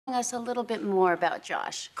us a little bit more about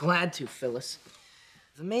Josh. Glad to, Phyllis.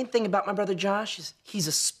 The main thing about my brother Josh is he's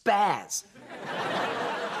a spaz.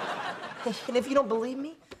 And if you don't believe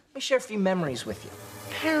me, let me share a few memories with you.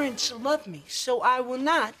 Parents love me, so I will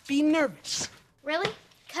not be nervous. Really?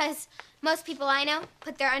 Because most people I know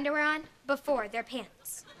put their underwear on before their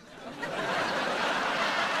pants.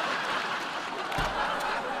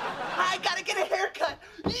 I gotta get a haircut.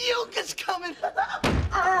 Yuka's coming.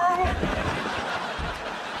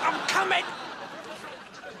 I'm coming.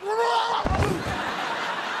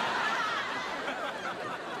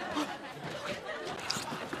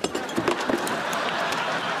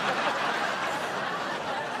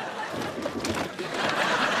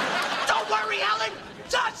 Don't worry, Ellen.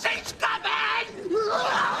 Jesse's coming.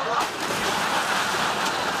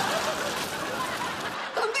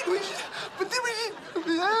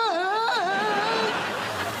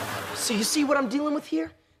 So you see what I'm dealing with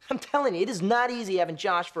here? I'm telling you, it is not easy having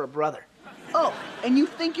Josh for a brother. Oh, and you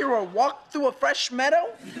think you're a walk through a fresh meadow?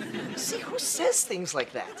 See, who says things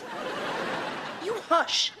like that? You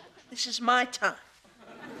hush. This is my time.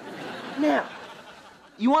 Now,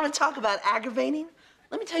 you want to talk about aggravating?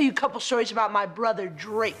 Let me tell you a couple stories about my brother,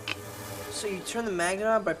 Drake. So you turn the magnet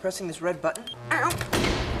on by pressing this red button? Ow.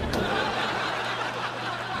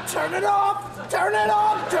 Turn it off! Turn it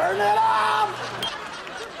off! Turn it off!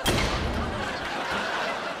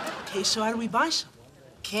 Okay, so how do we buy some?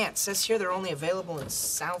 Can't. It says here they're only available in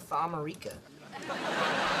South America.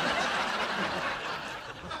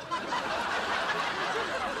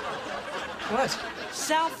 What?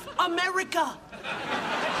 South America!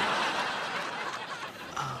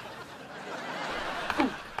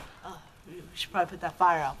 We should probably put that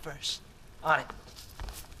fire out first. On it.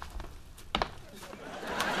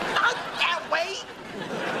 Not that way!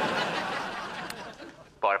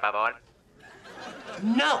 Por favor.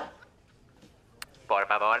 No! Por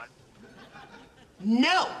favor.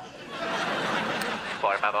 No!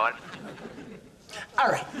 Por favor. All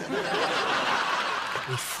right.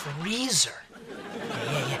 We freeze her.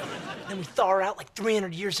 Yeah. Then we thaw her out like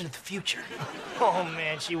 300 years into the future. Oh,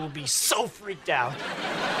 man, she will be so freaked out.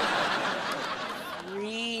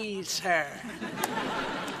 Freeze her.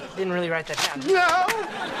 Didn't really write that down. No!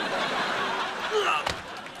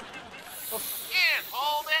 And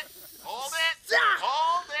hold it. Hold it.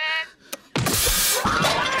 Hold it.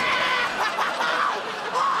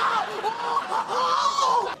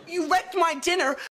 You wrecked my dinner.